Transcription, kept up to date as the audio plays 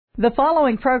The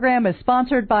following program is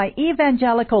sponsored by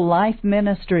Evangelical Life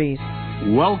Ministries.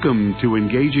 Welcome to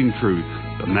Engaging Truth,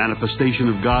 the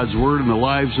manifestation of God's Word in the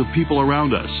lives of people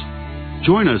around us.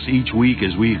 Join us each week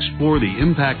as we explore the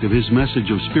impact of His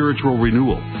message of spiritual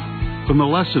renewal, from the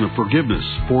lesson of forgiveness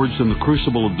forged in the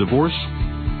crucible of divorce,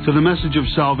 to the message of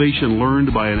salvation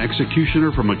learned by an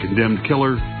executioner from a condemned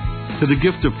killer, to the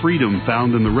gift of freedom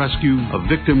found in the rescue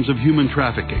of victims of human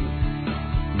trafficking.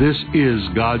 This is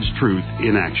God's Truth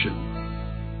in action.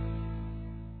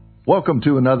 Welcome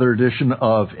to another edition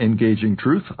of Engaging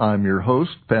Truth. I'm your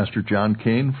host, Pastor John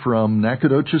Kane from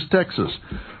Nacogdoches, Texas.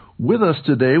 With us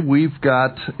today, we've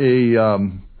got a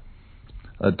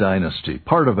dynasty,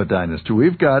 part of a dynasty.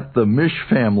 We've got the Mish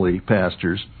family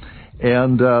pastors,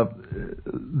 and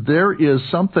there is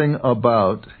something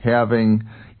about having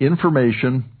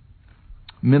information,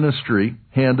 ministry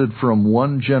handed from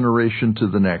one generation to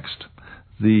the next.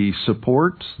 The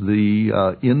support,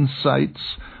 the insights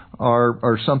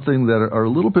are something that are a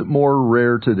little bit more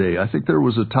rare today. I think there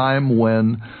was a time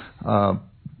when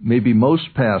maybe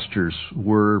most pastors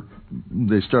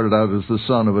they started out as the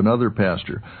son of another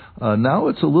pastor. Now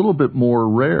it's a little bit more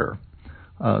rare.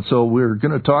 So we're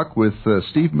going to talk with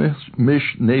Steve Mish,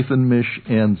 Nathan Mish,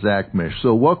 and Zach Mish.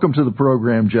 So welcome to the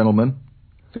program, gentlemen.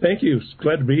 Thank you.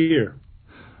 Glad to be here.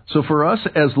 So for us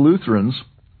as Lutherans,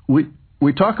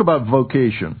 we talk about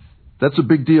vocation. That's a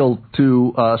big deal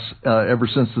to us ever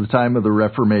since the time of the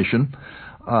Reformation,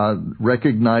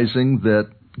 recognizing that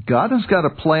God has got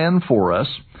a plan for us.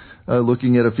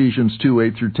 Looking at Ephesians 2,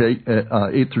 8 through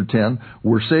 10,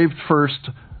 we're saved first.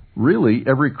 Really,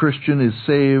 every Christian is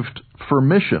saved for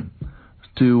mission,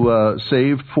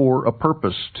 saved for a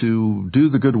purpose, to do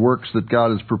the good works that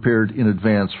God has prepared in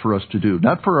advance for us to do.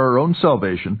 Not for our own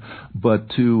salvation, but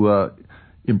to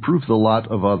improve the lot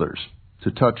of others, to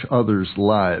touch others'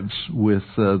 lives with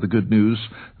the good news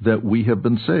that we have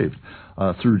been saved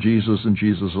through Jesus and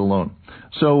Jesus alone.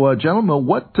 So, gentlemen,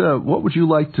 what would you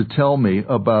like to tell me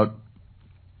about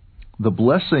the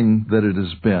blessing that it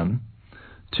has been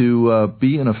to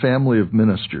be in a family of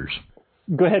ministers?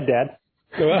 Go ahead, Dad.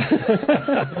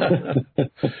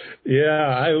 Yeah,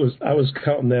 I was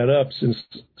counting that up since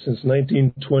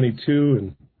 1922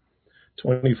 and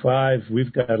 25.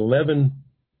 We've got 11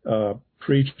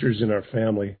 preachers in our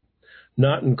family,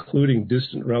 not including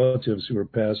distant relatives who are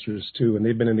pastors too. And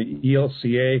they've been in the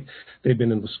ELCA, they've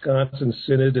been in Wisconsin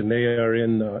Synod, and they are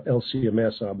in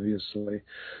LCMS, obviously.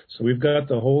 So we've got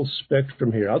the whole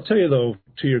spectrum here. I'll tell you, though,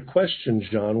 to your question,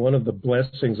 John, one of the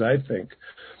blessings I think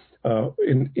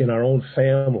in our own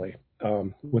family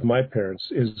with my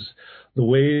parents is the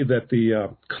way that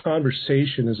the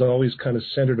conversation is always kind of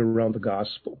centered around the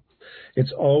gospel.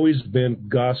 It's always been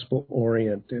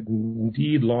gospel-oriented.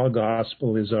 Indeed, law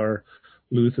gospel is our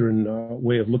Lutheran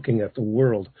way of looking at the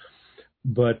world.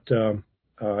 But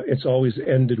it's always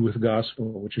ended with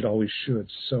gospel, which it always should.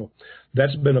 So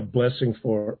that's been a blessing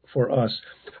for us.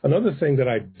 Another thing that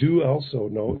I do also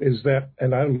know is that,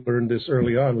 and I learned this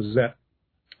early on, was that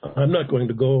I'm not part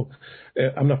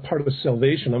of the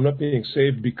salvation. I'm not being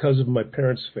saved because of my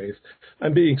parents' faith.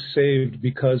 I'm being saved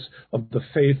because of the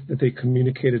faith that they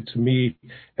communicated to me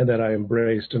and that I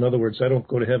embraced. In other words, I don't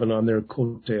go to heaven on their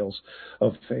coattails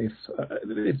of faith.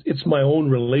 It's my own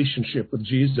relationship with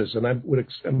Jesus, and I would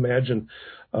imagine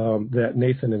that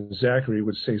Nathan and Zachary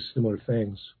would say similar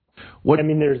things.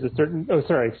 There's a certain... Oh,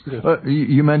 sorry.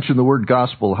 You mentioned the word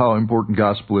gospel, how important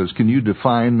gospel is. Can you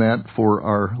define that for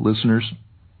our listeners?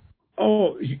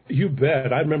 Oh, you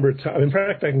bet. I remember, in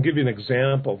fact, I can give you an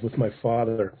example with my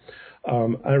father.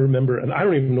 I remember, and I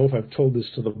don't even know if I've told this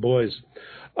to the boys,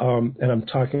 and I'm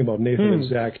talking about Nathan and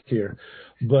Zach here,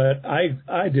 but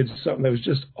I did something that was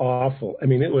just awful. I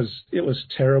mean, it was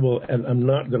terrible, and I'm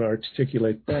not going to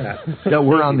articulate that. Yeah,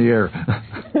 we're on the air.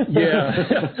 Yeah.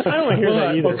 I don't want to hear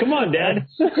that either. Oh, come on, Dad.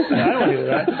 I don't want to hear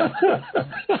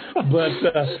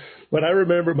that. But I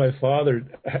remember my father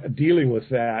dealing with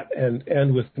that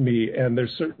and with me, and there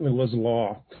certainly was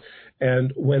law.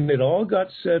 And when it all got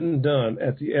said and done,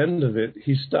 at the end of it,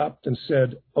 he stopped and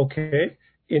said, "Okay,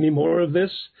 any more of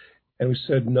this?" And we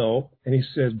said, "No." And he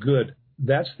said, "Good.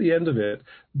 That's the end of it.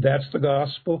 That's the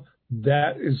gospel.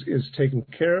 That is taken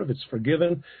care of. It's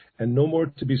forgiven, and no more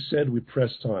to be said." We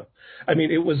pressed on. I mean,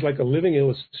 it was like a living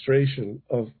illustration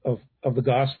of the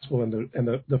gospel and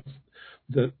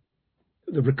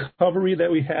the recovery that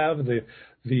we have,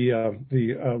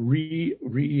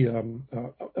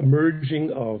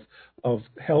 emerging of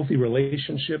healthy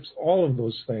relationships, all of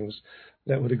those things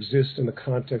that would exist in the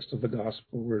context of the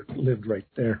gospel were lived right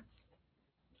there.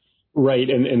 Right,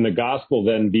 and the gospel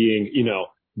then being,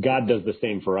 God does the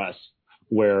same for us,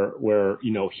 where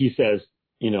He says,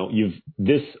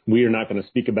 we are not going to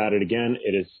speak about it again.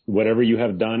 It is whatever you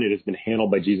have done. It has been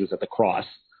handled by Jesus at the cross.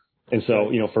 And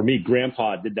so, for me,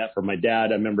 Grandpa did that for my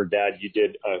dad. I remember, Dad, you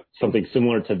did something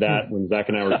similar to that when Zach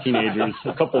and I were teenagers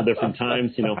a couple of different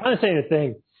times, I'm not saying a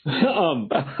thing.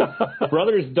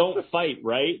 Brothers don't fight,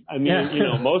 right? I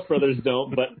mean, most brothers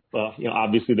don't, but,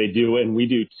 obviously they do, and we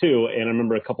do too. And I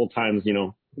remember a couple of times,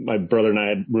 my brother and I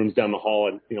had rooms down the hall,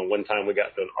 and, one time we got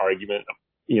into an argument,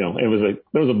 there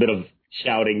was a bit of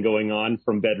shouting going on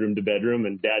from bedroom to bedroom,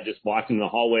 and Dad just walked in the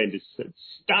hallway and just said,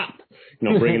 "Stop,"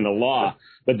 bringing the law.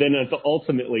 But then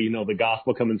ultimately, the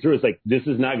gospel coming through, it's like, this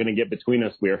is not going to get between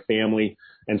us. We are family.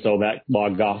 And so that law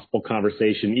gospel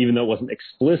conversation, even though it wasn't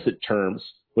explicit terms,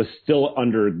 was still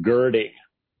undergirding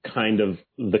kind of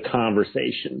the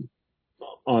conversation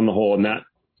on the whole. And that,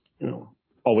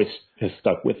 always has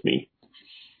stuck with me.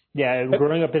 Yeah,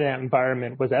 growing up in that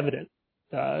environment was evident.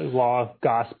 Law,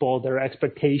 gospel, their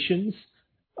expectations.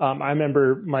 I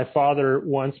remember my father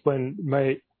once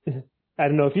I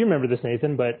don't know if you remember this,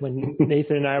 Nathan, but when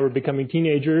Nathan and I were becoming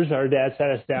teenagers, our dad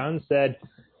sat us down and said,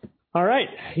 "All right,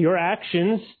 your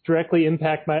actions directly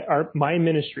impact my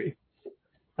ministry."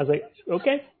 I was like,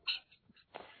 "Okay."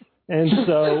 And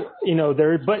so,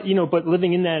 but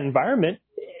living in that environment,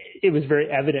 it was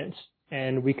very evident,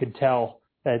 and we could tell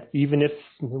that even if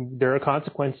there are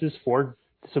consequences for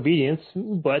disobedience,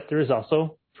 but there is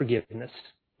also forgiveness.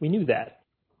 We knew that.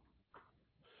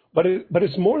 But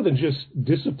it's more than just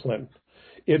discipline.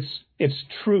 It's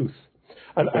truth.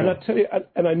 And I tell you,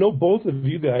 and I know both of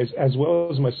you guys, as well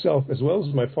as myself, as well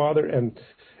as my father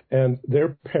and their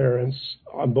parents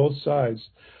on both sides,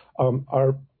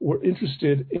 were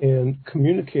interested in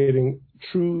communicating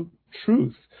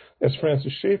truth, as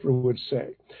Francis Schaeffer would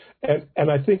say.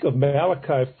 And I think of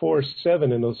Malachi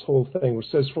 4:7 in this whole thing, where it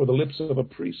says, "For the lips of a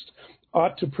priest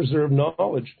ought to preserve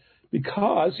knowledge,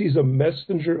 because he's a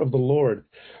messenger of the Lord."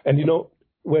 And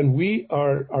when we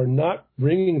are not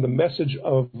bringing the message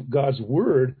of God's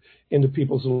word into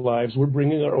people's lives, we're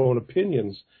bringing our own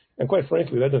opinions. And quite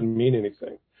frankly, that doesn't mean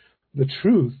anything. The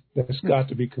truth that's got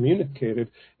to be communicated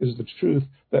is the truth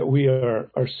that we are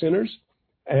sinners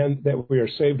and that we are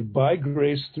saved by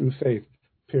grace through faith,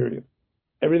 period.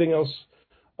 Everything else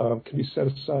can be set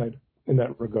aside in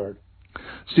that regard.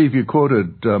 Steve, you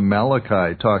quoted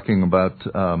Malachi talking about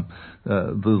the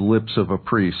lips of a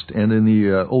priest. And in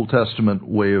the Old Testament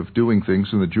way of doing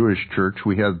things in the Jewish church,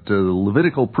 we had the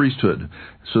Levitical priesthood.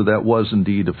 So that was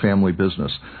indeed a family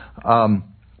business. Now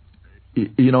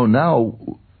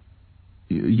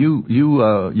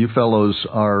you fellows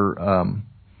are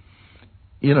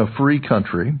in a free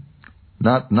country,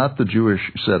 not the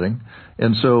Jewish setting.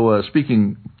 And so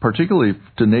speaking particularly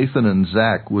to Nathan and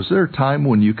Zach, was there a time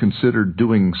when you considered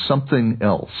doing something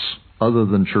else other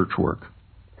than church work?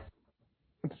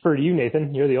 I prefer to you,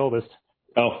 Nathan. You're the oldest.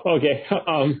 Oh, okay.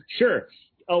 Sure.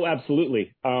 Oh,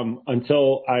 absolutely.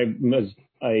 Until I was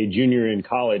a junior in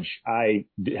college, I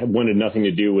wanted nothing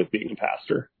to do with being a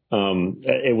pastor.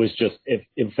 It was just,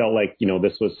 it felt like,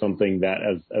 this was something that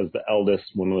as the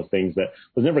eldest, one of the things that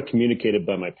was never communicated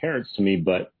by my parents to me,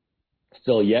 but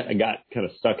still yet I got kind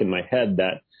of stuck in my head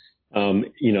that,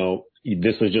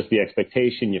 this was just the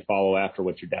expectation. You follow after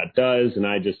what your dad does. And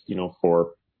I just,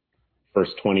 for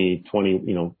first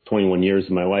 21 years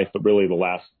of my life, but really the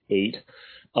last 8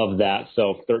 of that.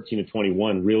 So 13 to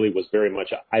 21 really was very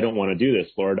much, I don't want to do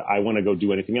this, Lord. I want to go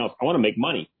do anything else. I want to make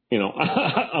money.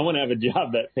 I want to have a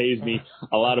job that pays me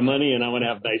a lot of money, and I want to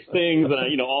have nice things,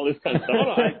 and all this kind of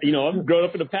stuff. I've grown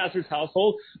up in a pastor's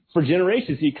household for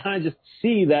generations. So you kind of just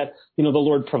see that, the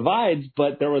Lord provides,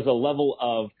 but there was a level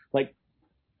of like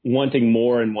wanting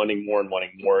more and wanting more and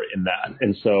wanting more in that.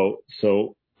 And so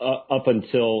up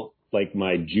until like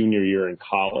my junior year in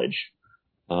college,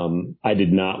 I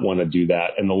did not want to do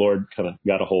that. And the Lord kind of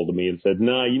got a hold of me and said,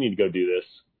 "No, you need to go do this."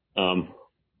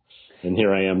 And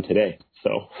here I am today.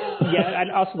 So yeah,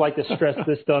 I'd also like to stress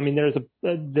this though. I mean,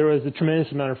 there was a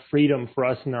tremendous amount of freedom for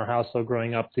us in our household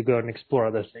growing up to go and explore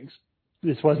other things.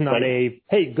 This was not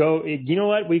hey, go, you know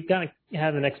what? We've got to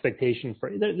have an expectation for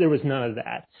you. There was none of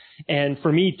that. And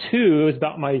for me too, it was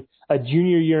about a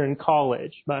junior year in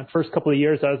college. My first couple of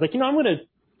years, I was like, I'm going to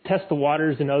test the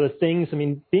waters and other things. I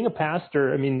mean, being a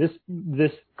pastor,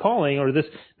 this calling or this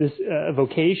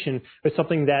vocation was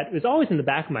something that was always in the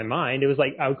back of my mind. It was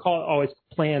like, I would call it always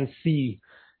plan C.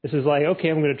 This is like, okay,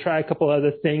 I'm going to try a couple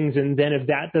other things. And then if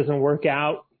that doesn't work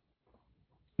out,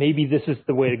 maybe this is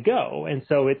the way to go. And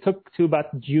so it took to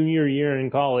about the junior year in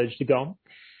college to go,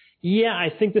 yeah, I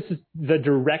think this is the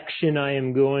direction I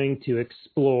am going to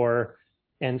explore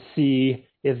and see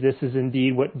if this is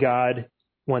indeed what God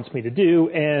wants me to do,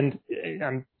 and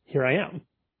here I am.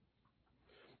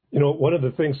 One of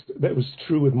the things that was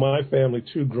true with my family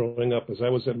too growing up, as I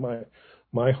was at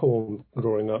my home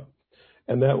growing up,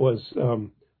 and that was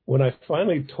when I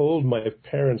finally told my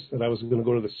parents that I was going to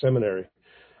go to the seminary.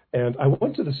 And I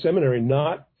went to the seminary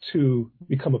not to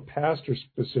become a pastor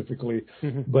specifically,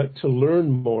 but to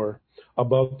learn more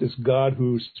about this God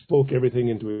who spoke everything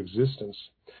into existence.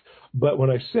 But when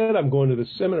I said I'm going to the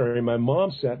seminary, my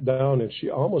mom sat down and she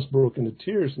almost broke into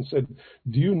tears and said,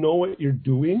 "Do you know what you're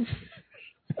doing?"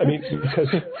 I mean, because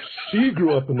she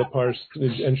grew up in the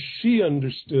parsonage and she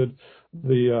understood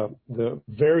the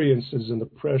variances and the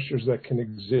pressures that can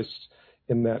exist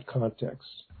in that context.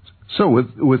 So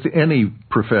with any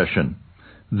profession,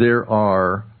 there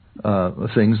are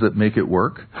things that make it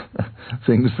work,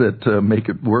 things that make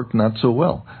it work not so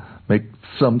well, make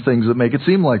some things that make it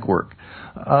seem like work.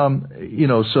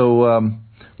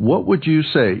 What would you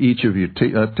say, each of you,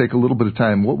 take a little bit of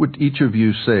time, what would each of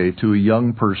you say to a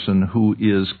young person who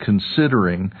is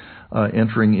considering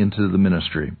entering into the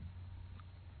ministry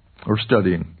or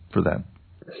studying for that?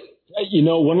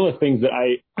 One of the things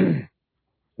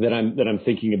that I'm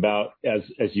thinking about as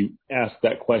you ask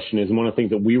that question is one of the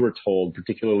things that we were told,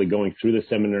 particularly going through the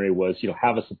seminary, was,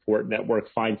 have a support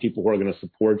network, find people who are going to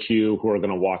support you, who are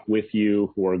going to walk with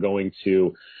you, who are going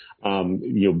to,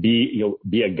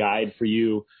 be a guide for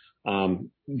you.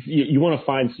 You want to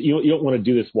find, you don't want to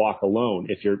do this walk alone.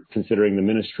 If you're considering the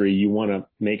ministry, you want to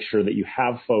make sure that you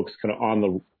have folks kind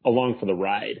of along for the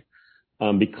ride,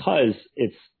 because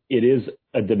it is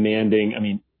a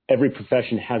demanding, every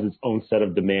profession has its own set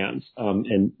of demands,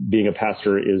 and being a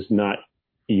pastor is not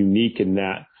unique in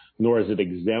that, nor is it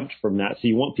exempt from that. So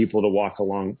you want people to walk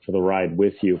along for the ride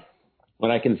with you. What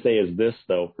I can say is this,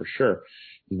 though, for sure,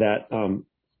 that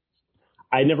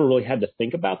I never really had to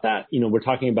think about that. We're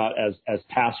talking about as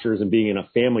pastors and being in a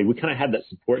family, we kind of had that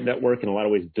support network in a lot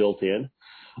of ways built in,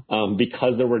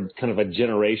 because there were kind of a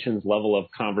generations level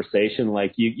of conversation.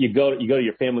 Like you go to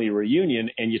your family reunion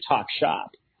and you talk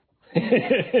shop.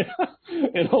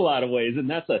 In a lot of ways, and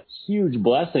that's a huge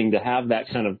blessing to have that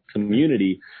kind of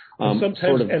community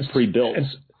sort of pre-built.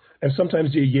 And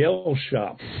sometimes you yell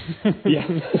shop. Yeah.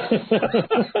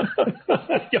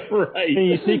 You're right. And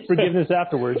you seek forgiveness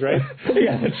afterwards, right?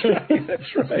 Yeah,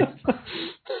 that's right.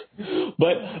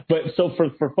 But so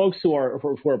for folks who are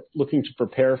looking to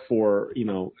prepare for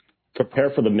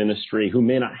the ministry, who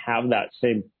may not have that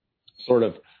same sort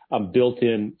of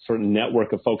built-in sort of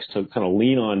network of folks to kind of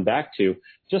lean on back to,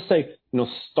 just say,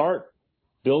 start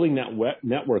building that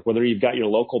network, whether you've got your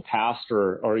local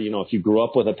pastor or, if you grew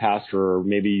up with a pastor, or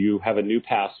maybe you have a new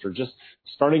pastor, just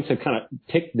starting to kind of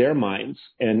pick their minds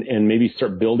and maybe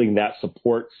start building that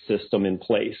support system in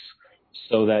place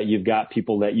so that you've got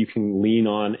people that you can lean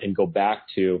on and go back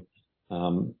to,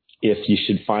 if you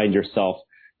should find yourself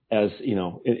as,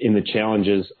 in the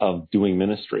challenges of doing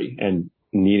ministry and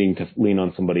needing to lean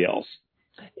on somebody else.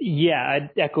 Yeah,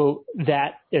 I'd echo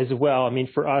that as well.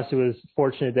 For us, it was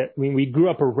fortunate that we grew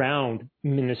up around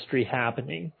ministry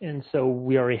happening, and so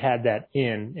we already had that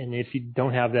in. And if you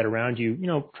don't have that around you,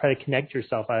 try to connect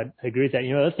yourself. I agree with that.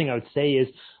 The other thing I would say is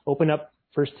open up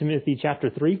 1 Timothy chapter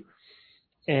 3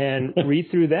 and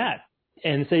read through that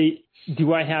and say,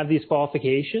 do I have these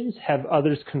qualifications? Have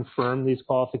others confirmed these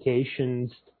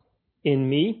qualifications in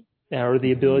me, or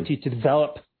the ability to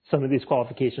develop some of these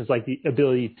qualifications, like the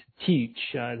ability to teach?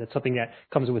 That's something that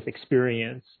comes with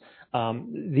experience.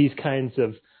 These kinds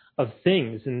of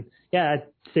things. And yeah, I'd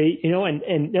say,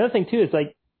 and the other thing too is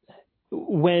like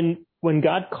when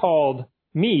God called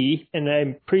me, and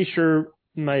I'm pretty sure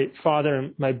my father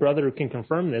and my brother can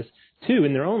confirm this too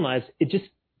in their own lives,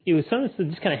 it was something that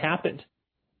just kind of happened.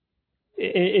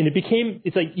 And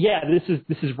it's like, yeah,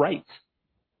 this is right.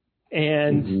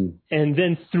 And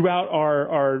then throughout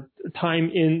our time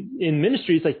in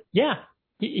ministry, it's like, yeah,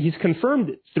 he's confirmed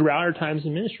it throughout our times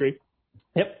in ministry.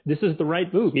 Yep, this is the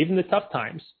right move, even the tough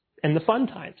times and the fun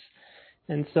times.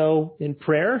 And so in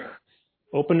prayer,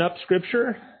 open up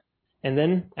Scripture, and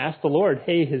then ask the Lord,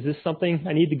 hey, is this something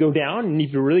I need to go down? And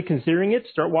if you're really considering it,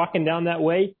 start walking down that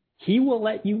way. He will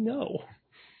let you know.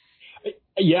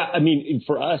 Yeah,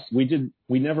 for us, we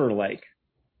never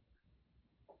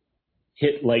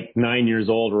hit 9 years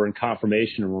old or in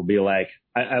confirmation and we'll be like,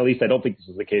 at least I don't think this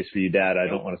is the case for you, Dad. I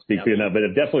don't want to speak for you now, but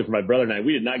definitely for my brother and I,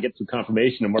 we did not get through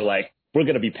confirmation and we're like, we're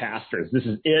going to be pastors. This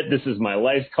is it. This is my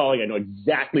life's calling. I know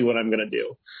exactly what I'm going to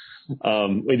do.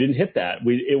 We didn't hit that.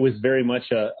 It was very much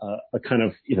a kind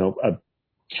of, a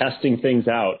testing things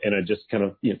out and a just kind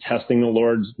of, testing the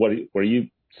Lord's, what are you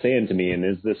saying to me? And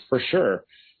is this for sure?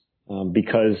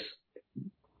 Because,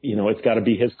 it's got to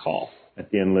be his call at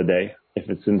the end of the day if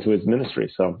it's into his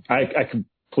ministry. So I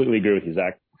completely agree with you,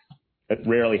 Zach. That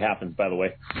rarely happens, by the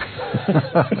way.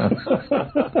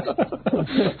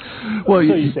 Well,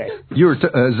 So you say.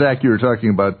 Zach, you were talking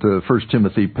about the 1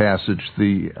 Timothy passage,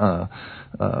 the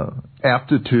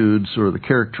aptitudes or the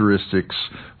characteristics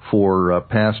for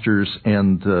pastors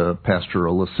and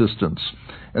pastoral assistants.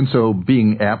 And so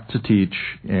being apt to teach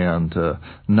and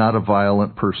not a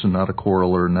violent person, not a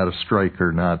quarreler, not a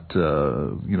striker, not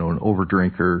an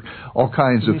overdrinker, all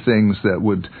kinds of things that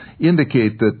would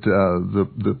indicate that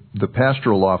the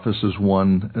pastoral office is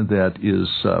one that is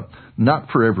not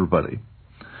for everybody.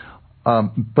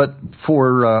 But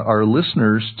for our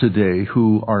listeners today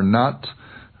who are not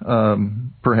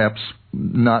perhaps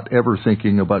not ever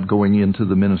thinking about going into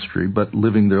the ministry, but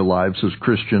living their lives as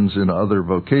Christians in other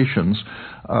vocations,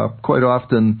 quite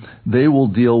often they will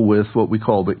deal with what we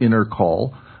call the inner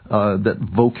call, that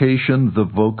vocation, the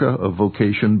voca of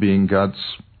vocation being God's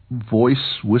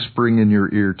voice whispering in your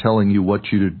ear, telling you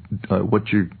what you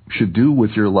should do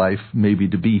with your life, maybe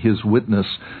to be His witness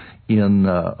in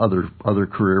other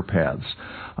career paths.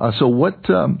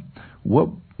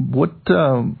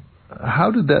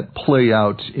 How did that play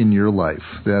out in your life,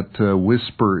 that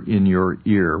whisper in your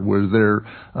ear? Were there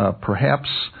perhaps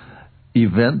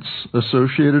events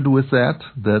associated with that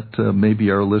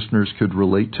maybe our listeners could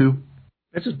relate to?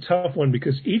 It's a tough one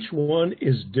because each one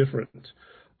is different.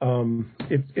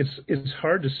 It's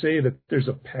hard to say that there's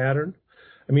a pattern.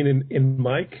 I mean, in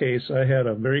my case, I had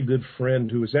a very good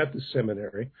friend who was at the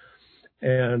seminary,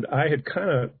 and I had kind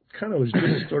of was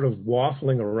just sort of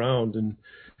waffling around and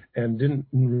didn't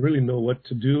really know what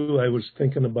to do. I was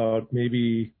thinking about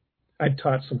maybe I'd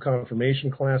taught some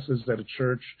confirmation classes at a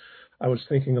church. I was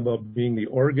thinking about being the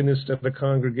organist at the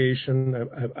congregation.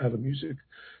 I have a music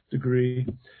degree.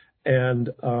 And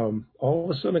all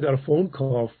of a sudden I got a phone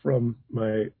call from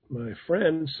my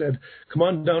friend, said, "Come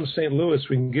on down to St. Louis,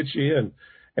 we can get you in."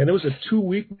 And it was a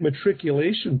 2-week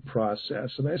matriculation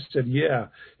process. And I said, yeah,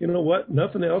 you know what?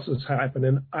 Nothing else is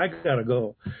happening. I got to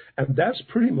go. And that's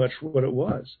pretty much what it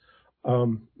was.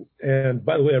 And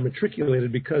by the way, I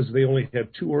matriculated because they only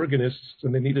had 2 organists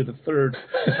and they needed a third,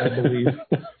 I believe,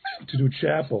 to do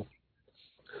chapel.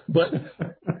 But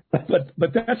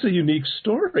that's a unique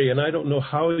story, and I don't know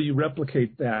how you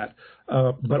replicate that.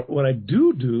 But what I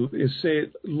do is say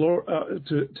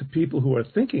to people who are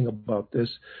thinking about this,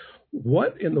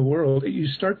 what in the world, you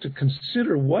start to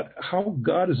consider how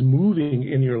God is moving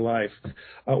in your life.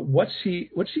 What's he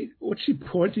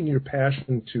pointing your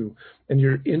passion to and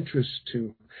your interest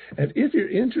to? And if your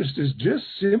interest is just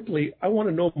simply, I want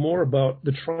to know more about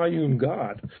the triune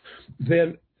God,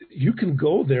 then you can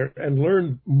go there and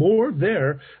learn more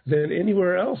there than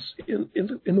anywhere else in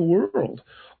the world.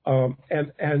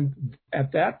 And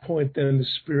at that point, then the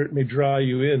Spirit may draw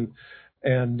you in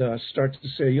and start to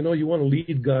say, you want to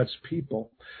lead God's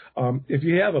people. If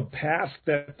you have a path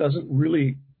that doesn't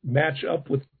really match up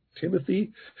with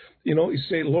Timothy, you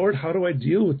say, Lord, how do I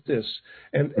deal with this?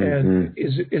 And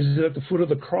is it at the foot of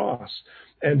the cross?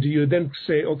 And do you then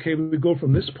say, okay, we go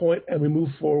from this point and we move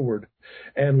forward,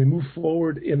 and we move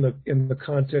forward in the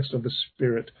context of the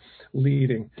Spirit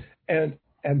leading, and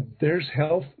there's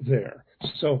health there.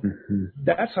 So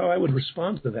that's how I would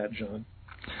respond to that, John.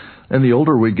 And the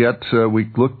older we get, we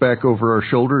look back over our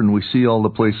shoulder and we see all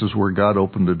the places where God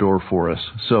opened the door for us.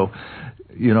 So,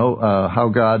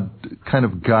 how God kind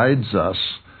of guides us.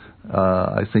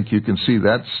 I think you can see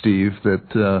that, Steve,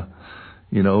 that,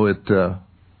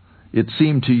 it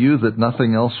seemed to you that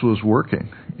nothing else was working.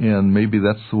 And maybe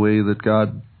that's the way that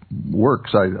God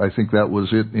works. I think that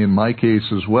was it in my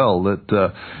case as well,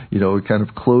 that, it kind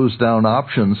of closed down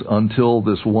options until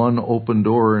this one open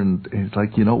door, and it's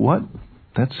like, you know what?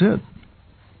 That's it.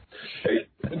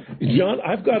 John,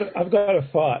 I've got a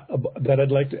thought that I'd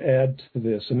like to add to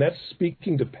this, and that's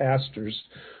speaking to pastors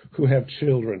who have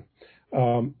children,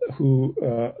 young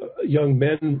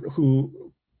men who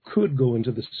could go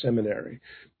into the seminary,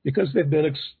 because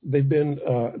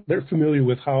they're familiar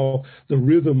with how the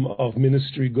rhythm of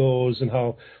ministry goes, and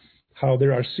how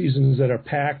there are seasons that are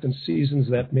packed and seasons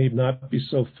that may not be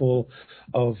so full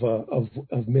of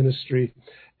ministry,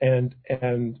 and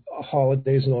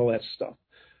holidays and all that stuff.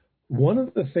 One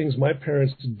of the things my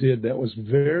parents did that was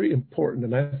very important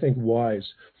and I think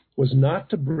wise was not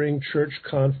to bring church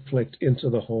conflict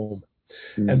into the home.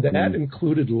 And that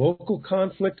included local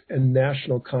conflict and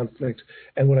national conflict.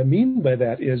 And what I mean by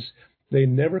that is they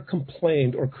never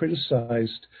complained about or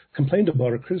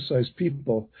criticized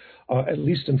people, at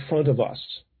least in front of us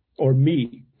or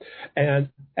me. And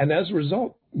as a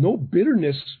result, no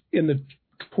bitterness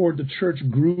toward the church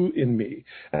grew in me.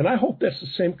 And I hope that's the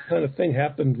same kind of thing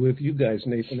happened with you guys,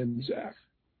 Nathan and Zach.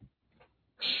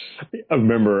 I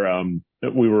remember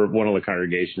we were one of the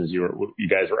congregations you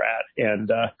guys were at,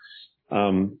 and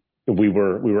we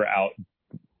were out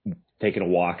taking a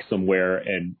walk somewhere,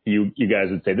 and you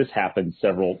guys would say, this happened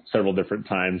several different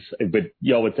times, but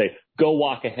y'all would say, go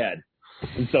walk ahead.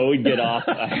 And so we'd get off,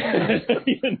 we'd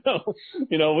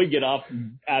get off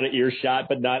out of earshot,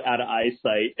 but not out of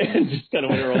eyesight, and just kind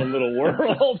of in our own little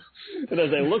world. And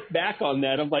as I look back on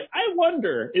that, I'm like, I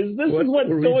wonder, is what's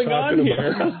going on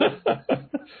here?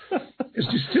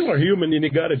 Because you still are human and you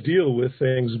got to deal with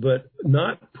things, but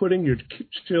not putting your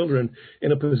children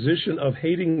in a position of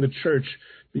hating the church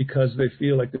because they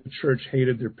feel like the church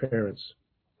hated their parents.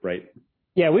 Right.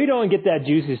 Yeah, we don't get that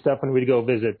juicy stuff when we go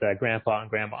visit Grandpa and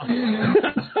Grandma.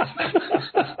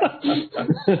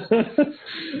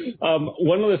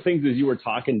 One of the things as you were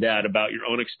talking, Dad, about your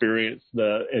own experience,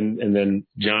 and then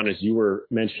John, as you were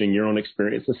mentioning your own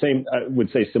experience, the same, I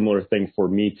would say similar thing for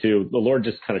me too. The Lord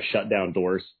just kind of shut down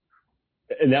doors.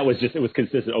 And that was it was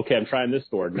consistent. Okay, I'm trying this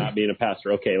door, not being a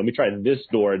pastor. Okay, let me try this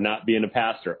door, not being a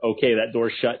pastor. Okay, that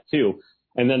door's shut too.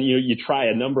 And then you try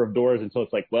a number of doors until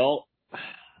it's like, well,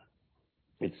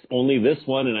 it's only this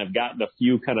one, and I've gotten a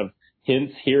few kind of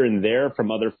hints here and there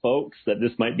from other folks that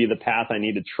this might be the path I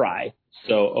need to try.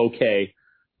 So, okay,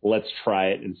 let's try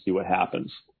it and see what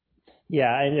happens.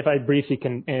 Yeah, and if I briefly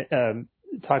can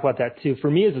talk about that too.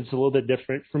 For me, it's a little bit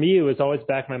different. For me, it was always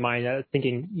back in my mind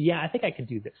thinking, yeah, I think I could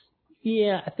do this.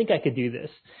 Yeah, I think I could do this.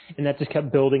 And that just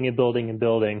kept building and building and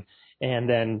building. And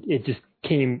then it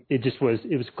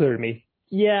was clear to me,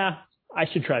 yeah, I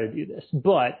should try to do this.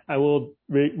 But I will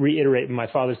reiterate what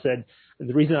my father said.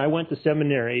 The reason I went to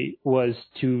seminary was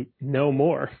to know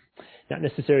more, not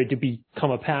necessarily to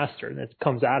become a pastor. That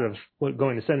comes out of what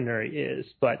going to seminary is.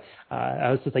 But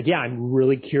I was just like, yeah, I'm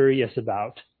really curious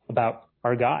about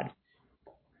our God.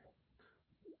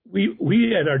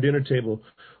 We at our dinner table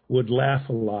would laugh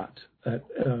a lot. And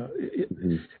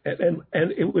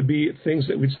it would be things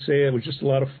that we'd say. It was just a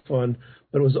lot of fun,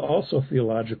 but it was also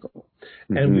theological.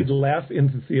 Mm-hmm. And we'd laugh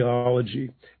into theology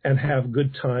and have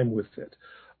good time with it.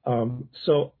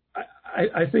 So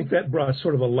I think that brought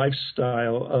sort of a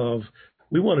lifestyle of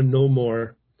we want to know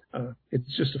more.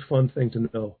 It's just a fun thing to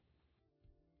know.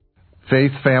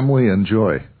 Faith, family, and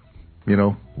joy.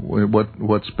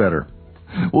 What's better?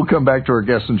 We'll come back to our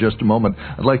guests in just a moment.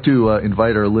 I'd like to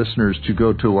invite our listeners to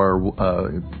go to our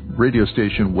radio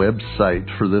station website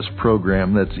for this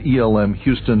program. That's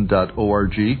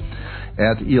elmhouston.org.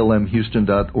 At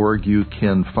elmhouston.org, you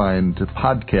can find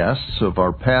podcasts of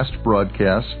our past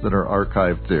broadcasts that are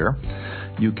archived there.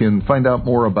 You can find out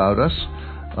more about us.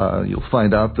 You'll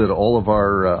find out that all of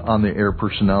our on-the-air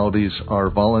personalities are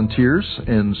volunteers,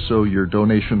 and so your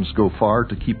donations go far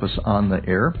to keep us on the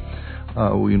air.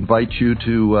 We invite you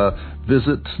to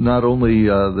visit not only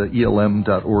the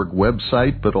elm.org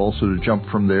website, but also to jump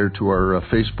from there to our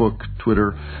Facebook,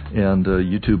 Twitter, and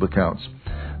YouTube accounts.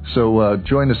 So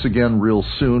join us again real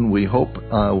soon. We hope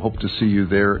to see you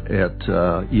there at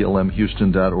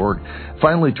elmhouston.org.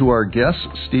 Finally, to our guests,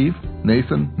 Steve,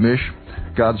 Nathan, Mish,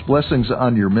 God's blessings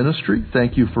on your ministry.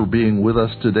 Thank you for being with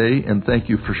us today, and thank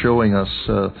you for showing us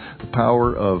the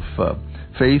power of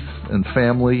faith and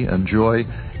family and joy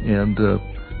and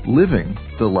living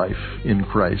the life in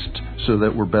Christ so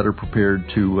that we're better prepared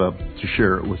to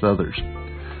share it with others.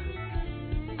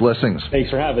 Blessings. Thanks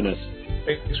for having us.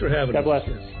 Thanks for having us. God bless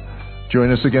us.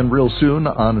 Join us again real soon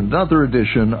on another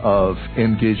edition of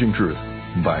Engaging Truth.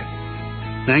 Bye.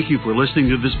 Thank you for listening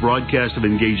to this broadcast of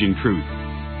Engaging Truth.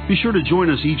 Be sure to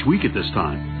join us each week at this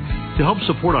time. To help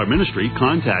support our ministry,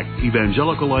 contact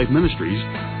Evangelical Life Ministries,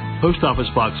 Post Office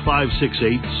Box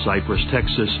 568, Cypress,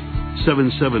 Texas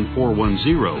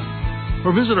 77410,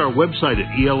 or visit our website at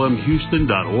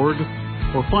elmhouston.org,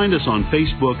 or find us on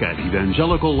Facebook at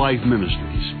Evangelical Life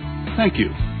Ministries. Thank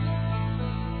you.